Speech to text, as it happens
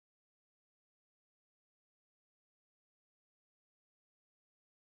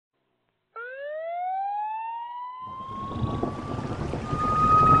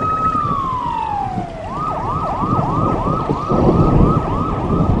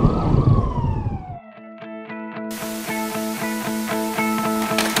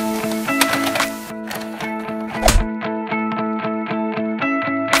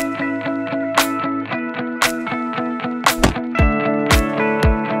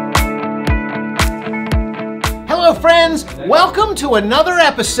friends, welcome to another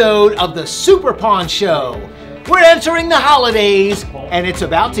episode of the SUPERPAWN Show. We're entering the holidays, and it's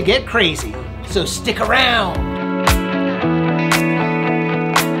about to get crazy, so stick around.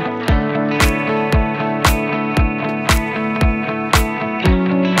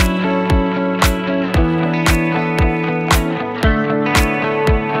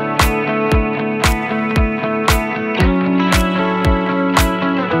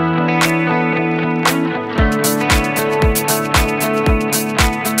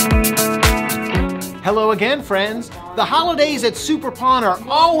 Hello again, friends. The holidays at SUPERPAWN are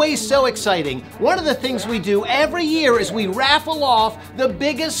always so exciting. One of the things we do every year is we raffle off the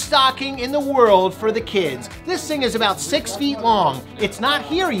biggest stocking in the world for the kids. This thing is about 6 feet long. It's not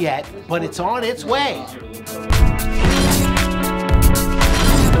here yet, but it's on its way.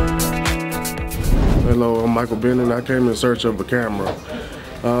 Hello, I'm Michael Benton. I came in search of a camera.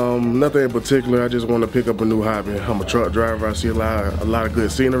 Nothing in particular. I just want to pick up a new hobby. I'm a truck driver. I see a lot of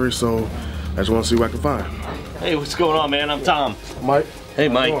good scenery, so I just want to see what I can find. Hey, what's going on, man? I'm Tom. Mike. Hey,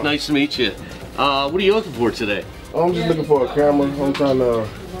 Mike. Nice to meet you. What are you looking for today? I'm just looking for a camera. I'm trying to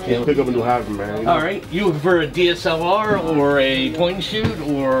pick up a new hobby, man. You know? All right. You looking for a DSLR or a point and shoot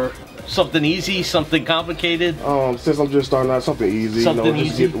or something easy, something complicated? Since I'm just starting out, something easy. Something just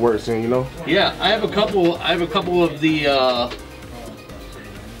easy. Get the work in, you know. Yeah, I have a couple of the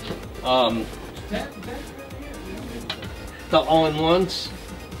all-in-ones.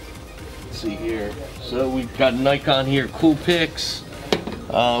 Let's see here. So we've got a Nikon here, Cool Pics.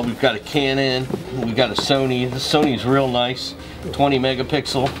 We've got a Canon. We've got a Sony. The Sony's real nice, 20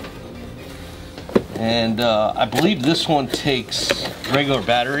 megapixel. And I believe this one takes regular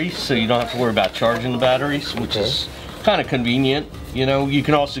batteries, so you don't have to worry about charging the batteries, which is kind of convenient. You know, you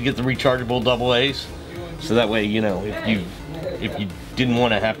can also get the rechargeable AA's, so that way, you know, if you didn't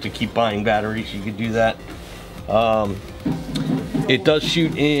want to have to keep buying batteries, you could do that. It does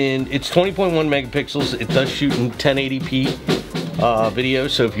shoot in, it's 20.1 megapixels. It does shoot in 1080p video,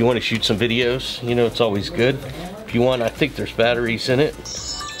 so if you want to shoot some videos, you know, it's always good. If you want, I think there's batteries in it.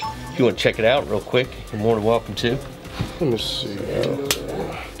 If you want to check it out real quick, you're more than welcome to. Let me see.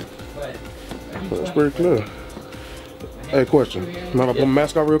 That's pretty clear. Hey, question. Mind if I put my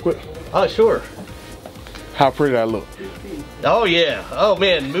mask on real quick? Oh, sure. How pretty I look? Oh, yeah. Oh,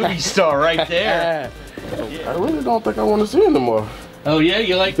 man, movie star right there. I really don't think I want to see anymore. Oh yeah,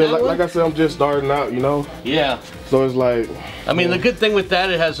 you like that one? Like I said, I'm just starting out, you know? Yeah. So it's like... I mean, the good thing with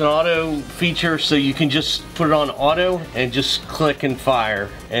that, it has an auto feature, so you can just put it on auto and just click and fire,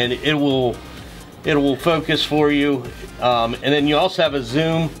 and it will focus for you. And then you also have a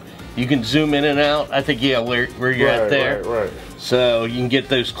zoom. You can zoom in and out. I think, yeah, where you're at there. Right. So you can get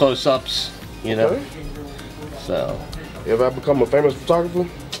those close-ups, you know? Okay. So... If I become a famous photographer,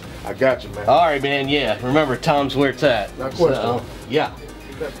 I got you, man. All right, man. Yeah. Remember, Tom's where it's at. Not question. So, yeah.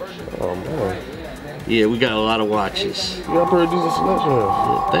 Oh man. Yeah, we got a lot of watches. You got a pretty decent selection here.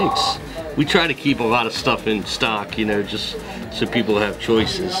 Yeah, thanks. We try to keep a lot of stuff in stock, you know, just so people have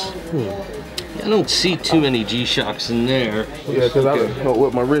choices. I don't see too many G-Shocks in there. Yeah, because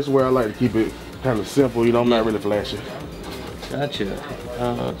with my wristwear, I like to keep it kind of simple. You know, I'm not really flashy. Gotcha.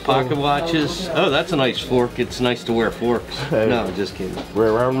 Pocket watches. Oh, that's a nice fork. It's nice to wear forks. Hey. No, just kidding. Right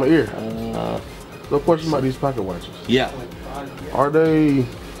around my ear. No question about these pocket watches. Yeah. Are they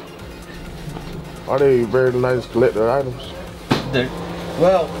very nice collector items?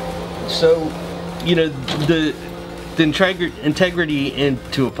 Well, so, you know, the integrity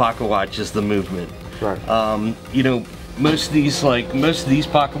into a pocket watch is the movement. Right. You know, most of these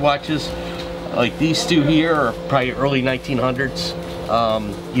pocket watches, like these two here, are probably early 1900s.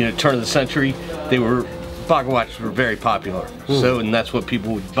 You know, turn of the century. Pocket watches were very popular. So, and that's what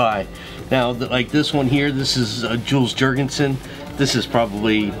people would buy. Now, like this one here, this is Jules Jurgensen. This is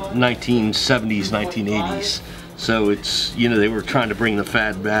probably 1970s, 1980s. So it's, you know, they were trying to bring the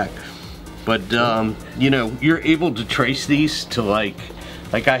fad back. But, you know, you're able to trace these to like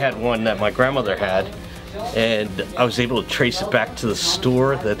I had one that my grandmother had, and I was able to trace it back to the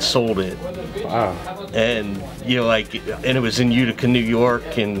store that sold it. Wow. And, you know, like, and it was in Utica, New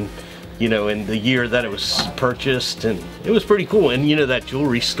York, and, you know, in the year that it was purchased, and it was pretty cool. And, you know, that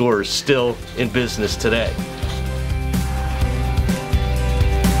jewelry store is still in business today.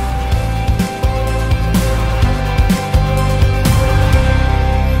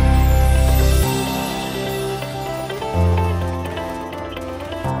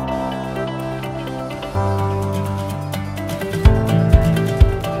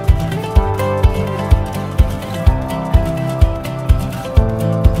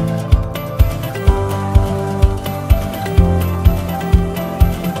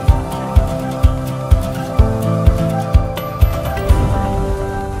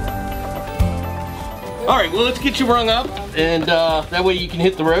 right, well, let's get you rung up, and that way you can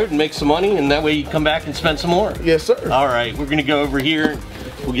hit the road and make some money, and that way you come back and spend some more. Yes, sir. All right, we're gonna go over here.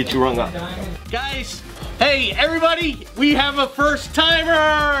 We'll get you rung up. Guys, hey, everybody, we have a first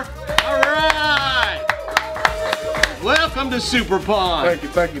timer. All right. Welcome to SUPERPAWN. Thank you,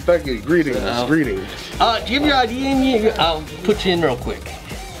 thank you, thank you. Greetings, greetings. Do you have your ID in you? I'll put you in real quick.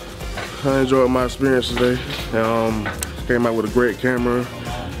 I enjoyed my experience today. Came out with a great camera.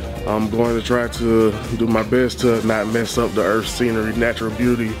 I'm going to try to do my best to not mess up the earth's scenery, natural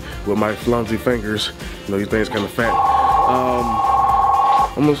beauty with my clumsy fingers. You know, these things kind of fat.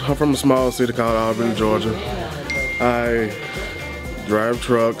 I'm from a small city called Albany, Georgia. I drive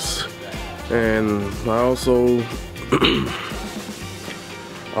trucks, and I also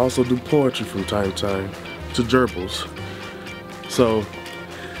do poetry from time to time to gerbils. So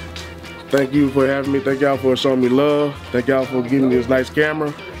thank you for having me. Thank y'all for showing me love. Thank y'all for giving me this nice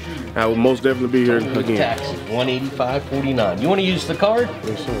camera. I will most definitely be here again. Taxes, $185.49. You want to use the card?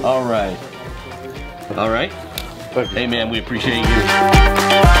 Yes, sir. All right. All right. Thank you. Hey, man, we appreciate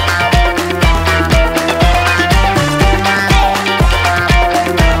you.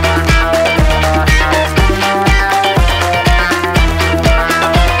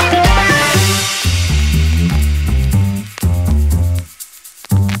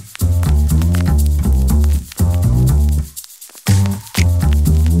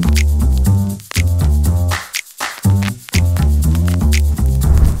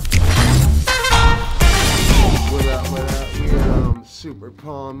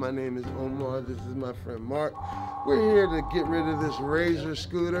 SUPERPAWN. My name is Omar. This is my friend Mark. We're here to get rid of this Razor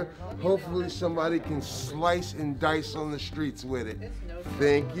scooter. Hopefully somebody can slice and dice on the streets with it.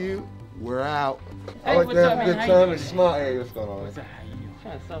 Thank you. We're out. Hey, I like what's to up, have a man? good How time you and doing? smile. Hey, what's going on?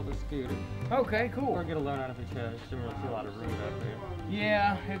 Trying to sell the scooter. Okay, cool. Or get a loan out of it, shouldn't really see a lot of room out there.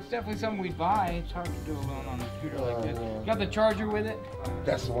 Yeah, it's definitely something we'd buy. It's hard to do a loan on a scooter like this. Got the charger with it?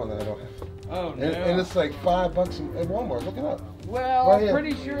 That's the one that I don't have. Oh, no. And it's like $5 at Walmart. Look it up. Well, Right I'm here.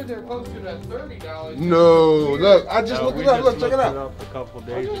 pretty sure they're closer to $30. No, look. I just looked we it up. just Look, check it looked out. it up a couple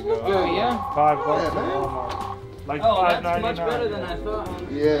days just ago. looked at Oh, yeah? $5 Yeah, at man. Walmart. Like Oh, $5.99. that's much better than I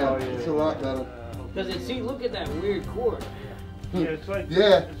thought. Yeah, Oh, yeah. it's a lot better. Because it, see, look at that weird cord. Yeah, it's like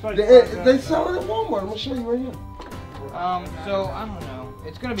Yeah, It's like they sell it at Walmart. I'm gonna show you right here. So, I don't know.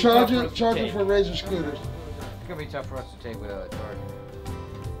 It's going to be tough for us to Charger take. for Razor scooters. It's going to be tough for us to take without a charger.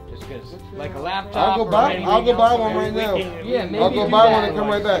 Just because, like a laptop I'll go or buy. anything I'll go buy else, one right now. Yeah, maybe I'll go do buy that. one and come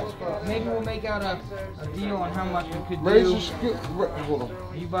right back. Maybe we'll make out a deal on how much we could Razor do. scooter. Hold on.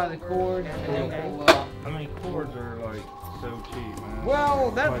 You buy the cord, and then we'll. I mean, cords are like so cheap, man.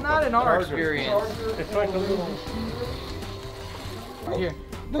 Well, that's Like not a in our charger. experience. It's like a little. Here.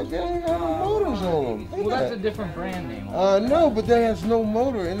 Look, they ain't got no motors on them. Well, that's a different brand name. No, but that has no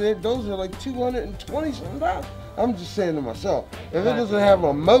motor, and those are like $220 something. I'm just saying to myself, if it doesn't have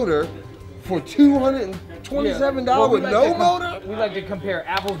a motor for $227 with no motor. We like to compare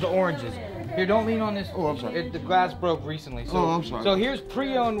apples to oranges. Here, don't lean on this. Oh, I'm sorry. The glass broke recently. So, Oh, I'm sorry. So here's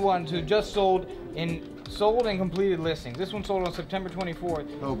pre-owned ones who just sold and completed listings. This one sold on September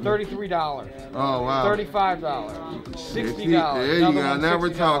 24th. Okay. $33. Oh wow. $35. $60. There you Another go. one, Now we're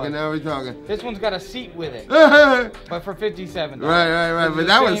 $60. talking. Now we're talking. This one's got a seat with it, right, but for $57. right. It's But the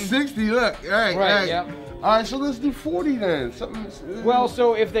that was same- 60. Look. Right. Right. Yep. All right. So let's do 40 then. Something. Well,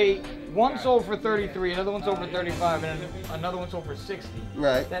 so if one sold for 33, another one sold for 35, and another one sold for 60.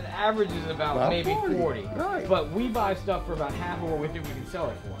 Right. That averages about maybe 40. Right. But we buy stuff for about half of what we think we can sell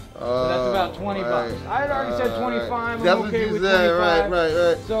it for. So that's about 20 bucks. right. I had already said 25. That's I'm what okay you with said. 25.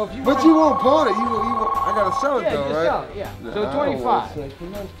 Right. So if you But want, you won't pawn it. I gotta sell it yeah, though, just right? sell it. Yeah. Nah, So I don't wanna 25. sell it for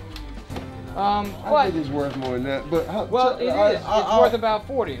nothing. But I think it's worth more than that. But well, it is. It's worth about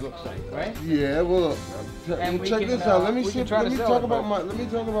 40. It looks like, right? Yeah, well, And we check can, this out. Let me we see. can try Let to me sell talk it, about but- my. Let me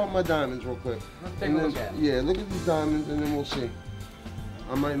talk about my diamonds real quick. Let's take And a then- look at it. Yeah, look at these diamonds, and then we'll see.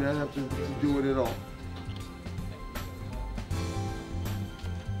 I might not have to do it at all.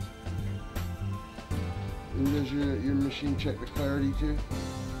 And does your machine check the clarity too?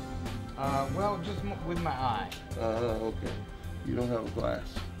 Well, just with my eye. Okay. You don't have a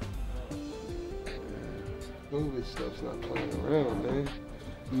glass. Oh, this stuff's not playing around, man.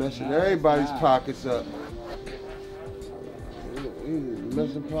 Messing everybody's pockets up.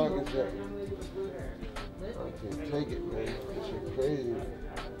 Messing pockets up. I can't take it, man. This shit crazy.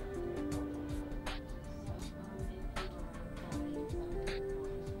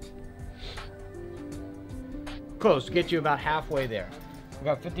 Close. Get you about halfway there. We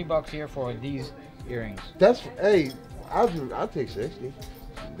got 50 bucks here for these earrings. That's hey, I'll take 60.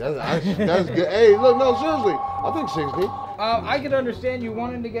 That's good. Hey, look, no, seriously, I'll take 60. I could understand you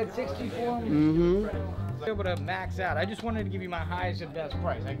wanting to get 60 for them. able to max out. I just wanted to give you my highest and best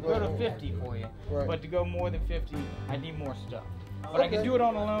price. I can go to 50 for you, but to go more than 50, I need more stuff. But I can do it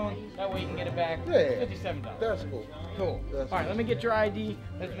on a loan. That way you can get it back. Yeah. $57. That's cool. Cool. All right, let me get your ID.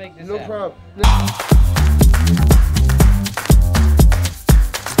 Let's make this happen. No problem.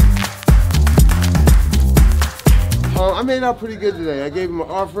 I made out pretty good today. I gave him an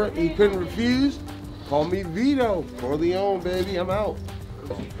offer. He couldn't refuse. Call me Vito. Corleone, baby. I'm out.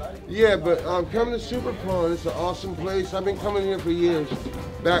 Yeah, but coming to SUPERPAWN, it's an awesome place. I've been coming here for years.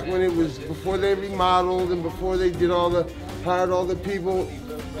 Back when it was, before they remodeled and before they did hired all the people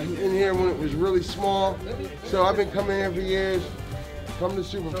in here when it was really small. So I've been coming here for years. Come to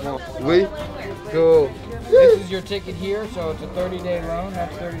SUPERPAWN. Lee? Cool. This is your ticket here, so it's a 30-day loan.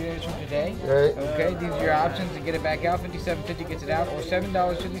 That's 30 days from today. Right. Okay, these are your options to get it back out. $57.50 gets it out, or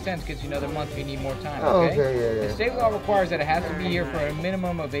 $7.50 gets you another month if you need more time. Oh, Okay? okay, yeah. The state law requires that it has to be here for a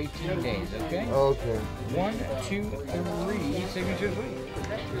minimum of 18 days. Okay. Okay. 1, 2, 3 signatures, please.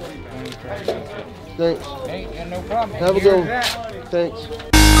 Thanks. Hey, yeah, no problem. Have a Here's good one. that. Thanks.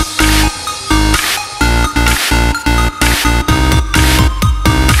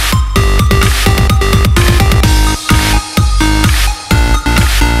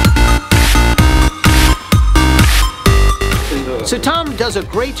 So Tom does a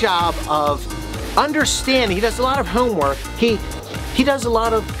great job of understanding. He does a lot of homework. He does a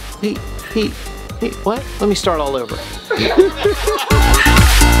lot of what? Let me start all over.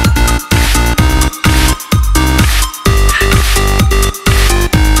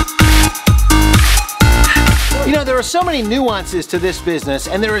 You know, there are so many nuances to this business,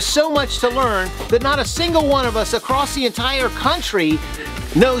 and there is so much to learn that not a single one of us across the entire country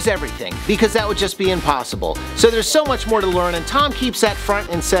knows everything, because that would just be impossible. So there's so much more to learn, and Tom keeps that front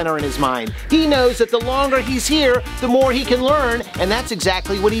and center in his mind. He knows that the longer he's here, the more he can learn, and that's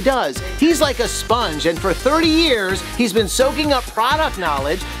exactly what he does. He's like a sponge, and for 30 years, he's been soaking up product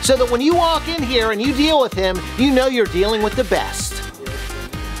knowledge so that when you walk in here and you deal with him, you know you're dealing with the best.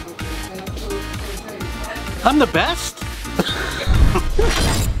 I'm the best?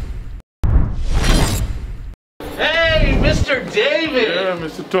 Hey, Mr. David! Yeah,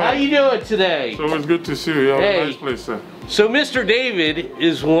 Mr. Tom. How you doing today? It's always good to see you. You have a nice place, sir. So Mr. David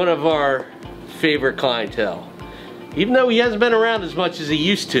is one of our favorite clientele. Even though he hasn't been around as much as he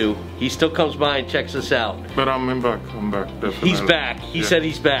used to, he still comes by and checks us out. But I'm back, definitely. He's back. He said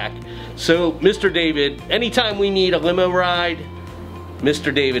he's back. So, Mr. David, anytime we need a limo ride,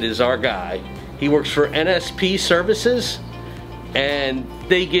 Mr. David is our guy. He works for NSP Services, and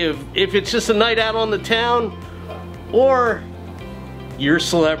they give, if it's just a night out on the town, or you're a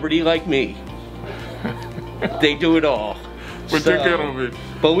celebrity like me, they do it all. We take care of it.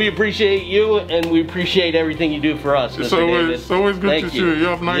 But we appreciate you, and we appreciate everything you do for us, Mr. David. It's always good to see you. You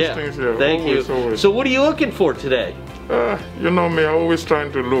have nice things here. Thank you. Always. So what are you looking for today? You know me, I'm always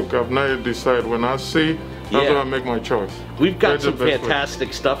trying to look. I've never decided. When I see, that's when I make my choice. We've got some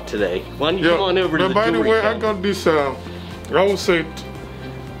fantastic stuff today. Why don't you come on over to the By the way, counter. I got this, I would say,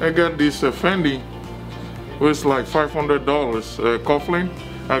 I got this Fendi, with like $500 cufflink.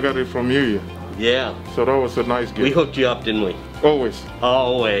 I got it from you. Yeah. So that was a nice gift. We hooked you up, didn't we? Always.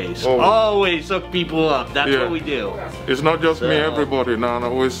 Always. Always hook people up. That's what we do. It's not just me, everybody now. And I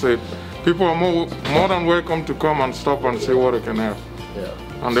always say, people are more than welcome to come and stop and see what they can have. Yeah.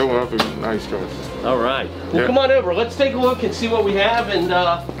 And they will have a nice choice. All right. Well, come on over. Let's take a look and see what we have. And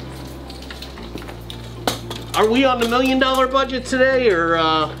are we on the $1 million budget today, or?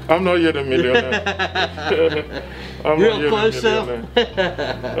 I'm not yet a millionaire. I'm real close, though.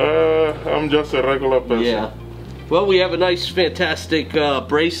 I'm just a regular person. Yeah. Well, we have a nice, fantastic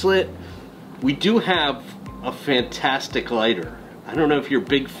bracelet. We do have a fantastic lighter. I don't know if you're a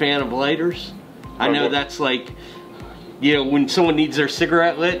big fan of lighters. I know that's like, you know, when someone needs their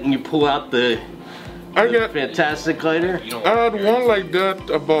cigarette lit and you pull out the fantastic lighter. I had one like that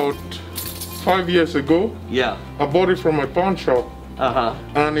about 5 years ago. Yeah. I bought it from a pawn shop.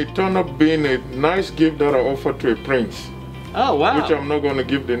 And it turned up being a nice gift that I offered to a prince. Oh, wow. Which I'm not going to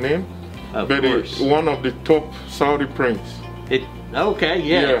give the name. Of but course. It's one of the top Saudi prince. Okay,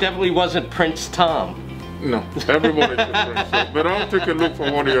 yeah, it definitely wasn't Prince Tom. No, everybody's a prince. So, but I'll take a look for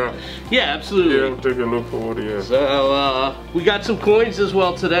what you have. Yeah, absolutely. Yeah, I'll take a look for what you have. So, we got some coins as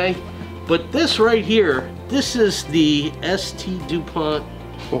well today. But this right here, this is the St. DuPont,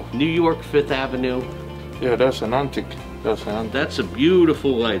 New York 5th Avenue. Yeah, that's an antique. That's an antique. That's a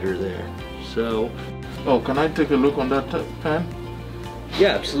beautiful lighter there. So. Oh, can I take a look on that pen?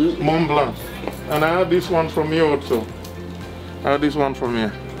 Yeah, absolutely. Mont Blanc. And I had this one from you also. I had this one from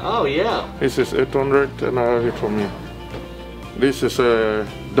you. Oh, yeah. This is 800 and I have it from you. This is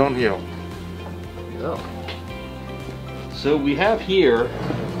Dunhill. go. So we have here,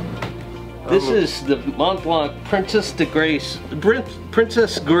 this is the Mont Blanc Princess Grace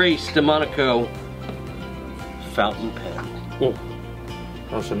de Monaco fountain pen. Oh,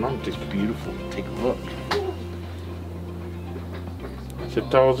 that's an antique. Beautiful. Take a look. It's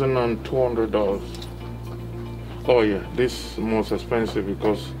 $1,200. Oh yeah, this is most expensive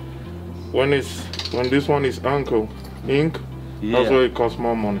because when this one is ink, that's why it costs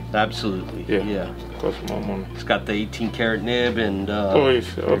more money. Absolutely. Yeah. It costs more money. It's got the 18-karat nib and oh,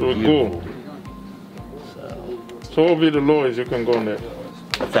 it's cool. So what will be the lowest you can go on there?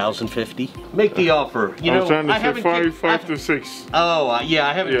 1,050. Make the offer. You I'm know, trying to I haven't say five to six. Oh, yeah,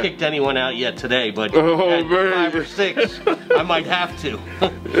 I haven't kicked anyone out yet today, but at 5 or 6, I might have to.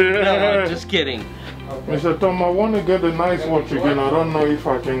 No, just kidding. Mr. Tom, I want to get a nice watch again. I don't know if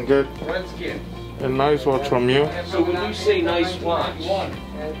I can get a nice watch from you. So when you say nice watch,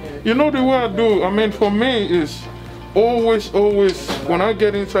 you know the way I do, I mean, for me is always, when I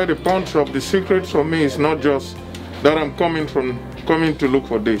get inside the pawn shop, the secret for me is not just that I'm coming to look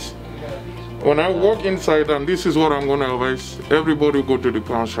for this. When I walk inside, and this is what I'm going to advise everybody who go to the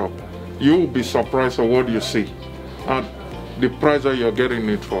pawn shop, you will be surprised at what you see and the price that you're getting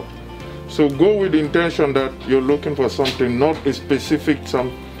it for. So go with the intention that you're looking for something, not a specific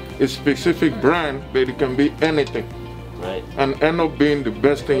brand, but it can be anything. Right. And end up being the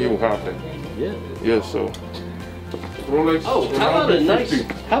best thing you have there. Yeah. Yeah, so Rolex. Oh, how about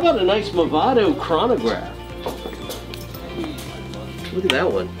a nice Movado chronograph? Look at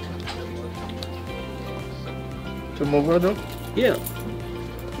that one. The Movado? Yeah.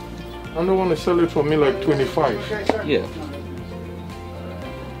 I don't want to sell it for me like 25. Yeah.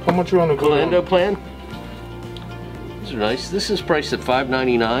 How much you want to go Orlando on? plan? These are nice. This is priced at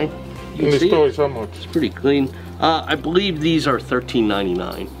 $5.99. In the store is how much? It's pretty clean. I believe these are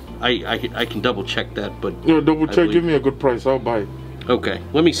 $13.99. I can double check that, but yeah, double check. Give me a good price. I'll buy it. Okay.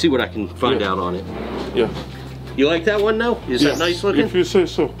 Let me see what I can find out on it. Yeah. You like that one though? Is that nice looking? If you say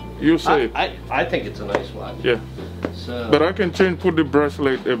so, you say it. I think it's a nice watch. Yeah. So. But I can put the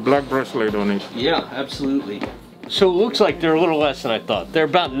bracelet, a black bracelet on it. Yeah, absolutely. So it looks like they're a little less than I thought. They're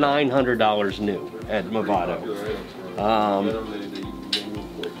about $900 new at Movado.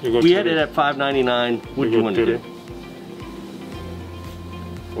 We had it at $5.99. What do you want to do?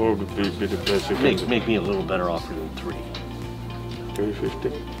 What would be the best? Make me a little better offer than $3.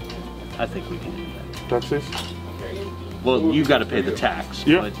 $3.50. I think we can do that. Taxes? Well, you got to pay the tax.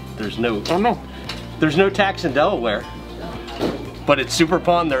 Yeah. But there's no. Oh no. There's no tax in Delaware. But at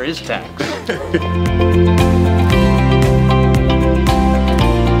SUPERPAWN there is tax.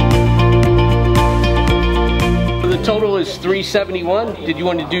 The total is $371. Did you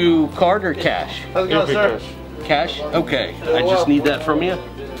want to do card or cash? Cash? Okay. I just need that from you.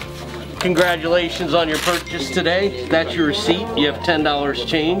 Congratulations on your purchase today. That's your receipt. You have $10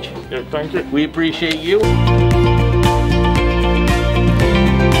 change. Yeah, thank you. We appreciate you.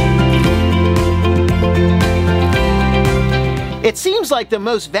 It seems like the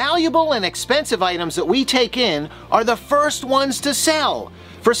most valuable and expensive items that we take in are the first ones to sell.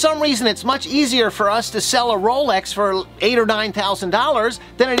 For some reason, it's much easier for us to sell a Rolex for $8,000 or $9,000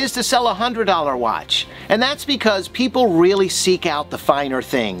 than it is to sell a $100 watch. And that's because people really seek out the finer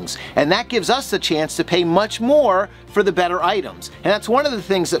things. And that gives us the chance to pay much more for the better items. And that's one of the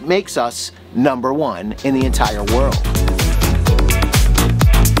things that makes us #1 in the entire world.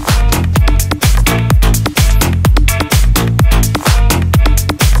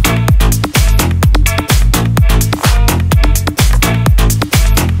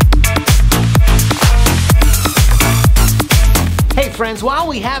 Friends, while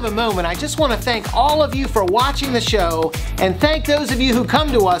we have a moment, I just want to thank all of you for watching the show and thank those of you who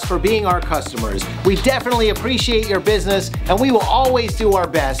come to us for being our customers. We definitely appreciate your business and we will always do our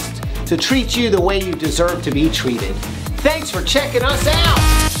best to treat you the way you deserve to be treated. Thanks for checking us out!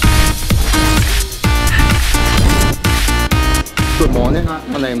 Good morning.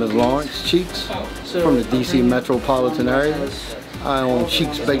 My name is Lawrence Cheeks from the DC metropolitan area. I own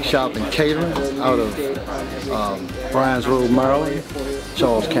Cheeks Bake Shop and Catering out of Bryan's Road, Maryland,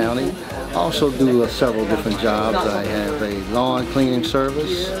 Charles County. I also do several different jobs. I have a lawn cleaning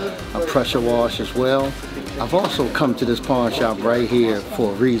service, a pressure wash as well. I've also come to this pawn shop right here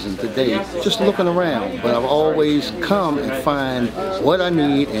for a reason today, just looking around. But I've always come and find what I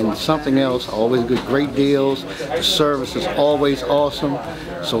need and something else. I always get great deals. The service is always awesome.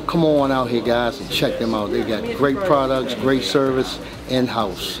 So come on out here, guys, and check them out. They got great products, great service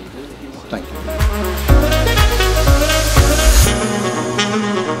in-house. Thank you.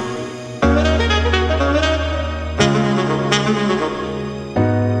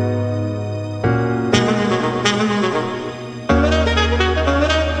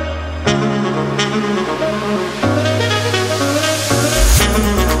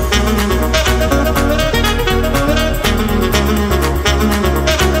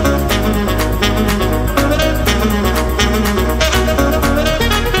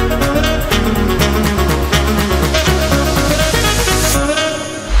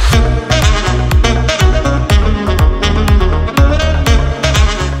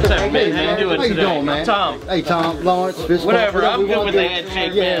 Tom. Hey, Tom, Lawrence. Whatever, I'm good with the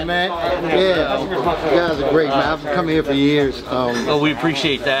handshake, yeah, man. Yeah, you guys are great, man. I've been coming here for years. Oh, we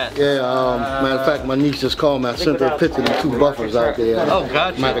appreciate that. Yeah, matter of fact, my niece just called me. I sent her a picture of the 2 buffers out there. Oh,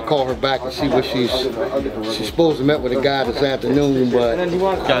 gotcha. Might have to call her back and see what she's supposed to meet with a guy this afternoon, but I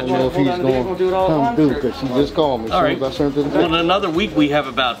don't know if he's going to come through because she just called me. All right. I sent her the picture. Well, in another week we have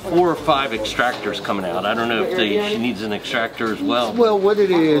about 4 or 5 extractors coming out. I don't know if she needs an extractor as well. Well, what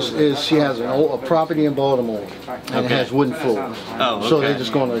it is she has a property in Baltimore and it has wooden floors. Oh, okay. So they're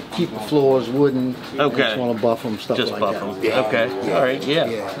just going to keep the floors wooden. Okay. Just want to buff them, stuff just like buff that. them. Yeah. Okay. Yeah. All right.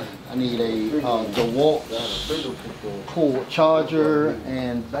 Yeah. I need a DeWalt's cord charger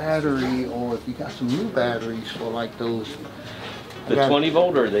and battery, or if you got some new batteries for like those. The 20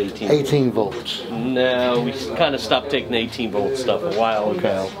 volt or the 18 volt? 18 volts. No, we kind of stopped taking the 18 volt stuff a while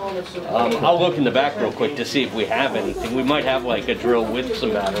ago. I'll look in the back real quick to see if we have anything. We might have like a drill with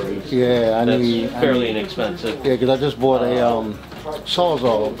some batteries. Yeah, That's fairly inexpensive. Yeah, because I just bought a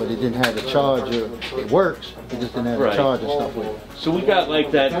Sawzall, but it didn't have the charger. It works, it just didn't have the charger stuff with it. So we got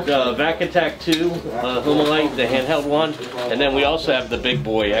like that Vac Attack 2 Homelite, the handheld one, and then we also have the big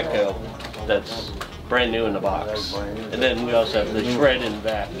boy Echo that's brand new in the box. And then we also have the Shred and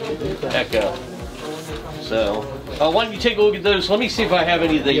Vac Echo. So, why don't you take a look at those? Let me see if I have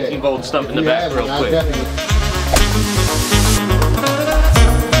any of the 18 volt stuff in the back real quick.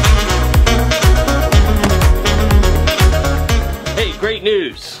 Hey, great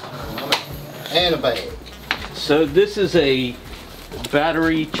news. And a bag. So this is a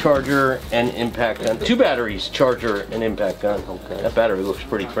battery, charger, and impact gun. 2 batteries, charger, and impact gun. Okay. That battery looks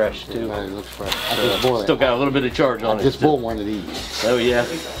pretty fresh too. Battery looks fresh. I just bought it. Still got a little bit of charge on it. Just bought one of these. Oh yeah.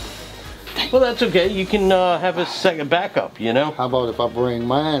 Well, that's okay. You can have a second backup, you know. How about if I bring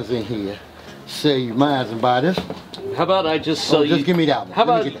mines in here, sell you mines and buy this? How about I just sell you? Just give me that one. How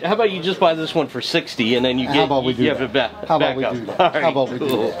about you just buy this one for 60 and then you get How about we do you have that? a backup? How about we do that? All right, How about we do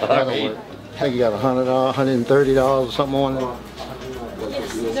that? That'll work. I think you got $100, $130 or something on it.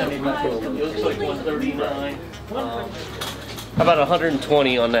 It looks like 139. How about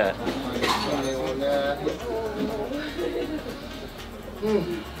 120 on that?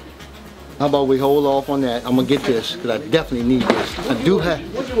 How about we hold off on that? I'm gonna get this because I definitely need this. I do have.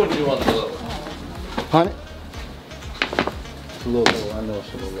 What do you want to do on the blower? 100. It's a little low. I know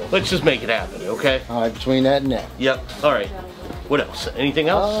it's a little low. Let's just make it happen, okay? All right, between that and that. Yep. All right. What else? Anything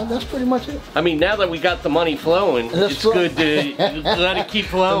else? That's pretty much it. I mean, now that we got the money flowing, it's good to let it keep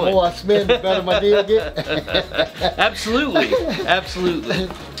flowing. The more I spend, the better my deal get. Absolutely. Absolutely.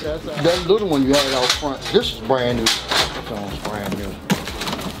 That little one you had out front, this is brand new. It's brand new.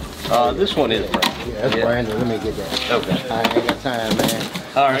 This one is brand new. Yeah, that's brand new. Let me get that. Okay. I ain't got time, man.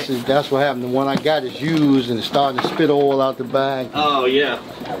 All right. That's what happened. The one I got is used and it's starting to spit oil out the bag. Oh, yeah.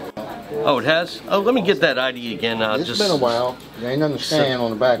 Oh, it has? Oh, let me get that ID again. It's been a while. There ain't nothing to scan on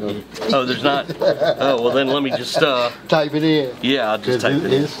the back of it. Oh, there's not? Oh, well then let me just... type it in. Yeah, I'll just type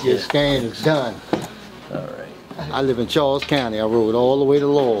it in. Your scan is done. All right. I live in Charles County. I rode all the way to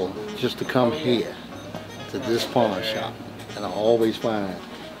Laurel just to come here to this pawn shop. And I always find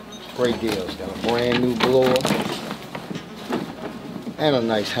great deals. Got a brand new blower and a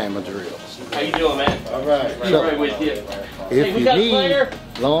nice hammer drill. How you doing, man? All right. So, right with you. If you need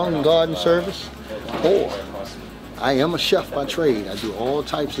lawn and garden service, or I am a chef by trade. I do all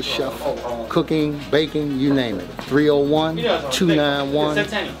types of chef cooking, baking, you name it.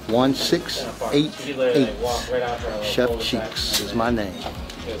 301-291-1688. Chef Cheeks is my name.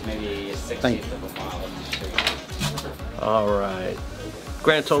 Thank you. All right.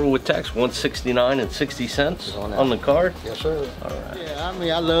 Grand total with tax, $169.60 on the card. Yes, sir. All right. Yeah, I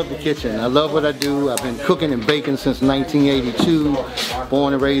mean, I love the kitchen. I love what I do. I've been cooking and baking since 1982.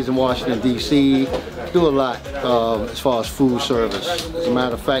 Born and raised in Washington, D.C. Do a lot as far as food service. As a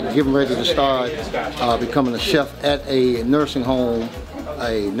matter of fact, getting ready to start becoming a chef at a nursing home,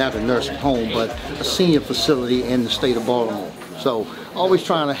 not a nursing home, but a senior facility in the state of Baltimore. So, always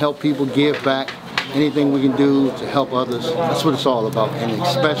trying to help people, give back. Anything we can do to help others, that's what it's all about. And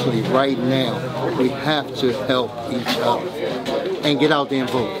especially right now, we have to help each other and get out there and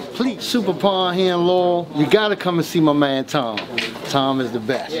vote. Please, SUPERPAWN here in Laurel, you gotta come and see my man Tom. Tom is the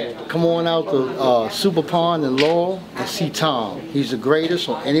best. Come on out to SUPERPAWN in Laurel and see Tom. He's the greatest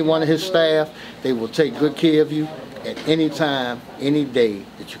on any one of his staff. They will take good care of you at any time, any day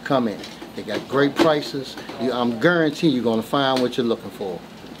that you come in. They got great prices. I'm guaranteed you're gonna find what you're looking for.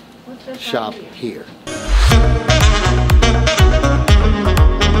 Shop here.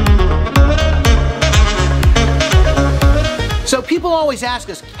 So People always ask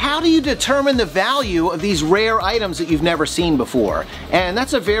us, how do you determine the value of these rare items that you've never seen before? And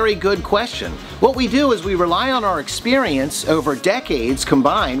that's a very good question. What we do is we rely on our experience over decades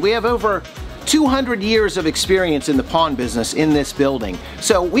combined. We have over 200 years of experience in the pawn business in this building.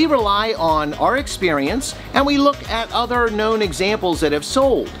 So we rely on our experience and we look at other known examples that have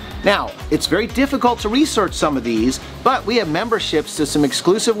sold. Now, it's very difficult to research some of these, but we have memberships to some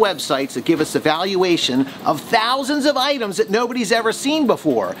exclusive websites that give us a valuation of thousands of items that nobody's ever seen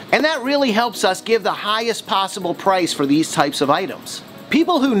before. And that really helps us give the highest possible price for these types of items.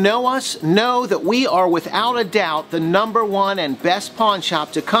 People who know us know that we are without a doubt the #1 and best pawn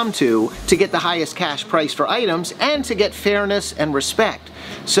shop to come to get the highest cash price for items and to get fairness and respect.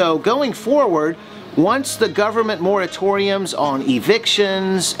 So going forward, once the government moratoriums on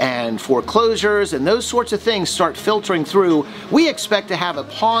evictions and foreclosures and those sorts of things start filtering through, we expect to have a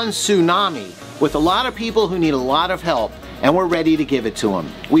pawn tsunami with a lot of people who need a lot of help, and we're ready to give it to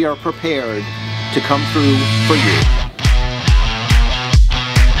them. We are prepared to come through for you.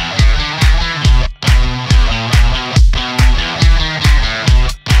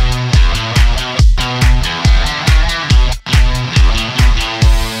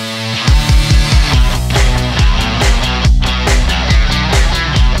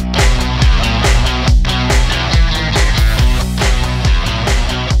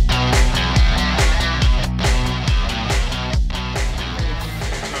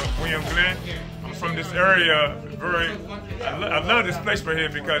 I'm from this area. I love this place right here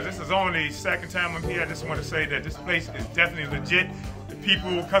because this is only the second time I'm here. I just want to say that this place is definitely legit. The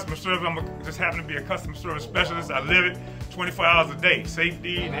people, customer service, just happen to be a customer service specialist. I live it 24 hours a day.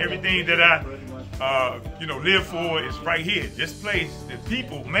 Safety and everything that I live for is right here. This place, the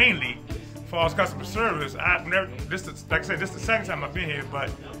people mainly, as far as customer service, like I said, this is the second time I've been here, but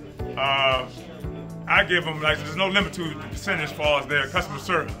I give them, like, there's no limit to the percentage as far as their customer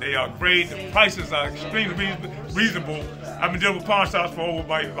service. They are great, the prices are extremely reasonable. I've been dealing with pawn shops for over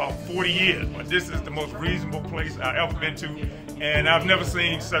about 40 years, but this is the most reasonable place I've ever been to. And I've never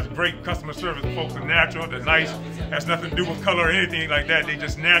seen such great customer service. The folks are natural, they're nice, has nothing to do with color or anything like that. They're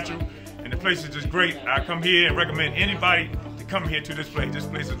just natural, and the place is just great. I come here and recommend anybody to come here to this place. This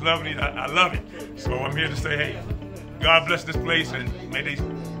place is lovely, I love it. So I'm here to say, hey, God bless this place and may they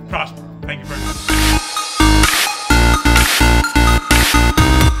prosper. Thank you very much.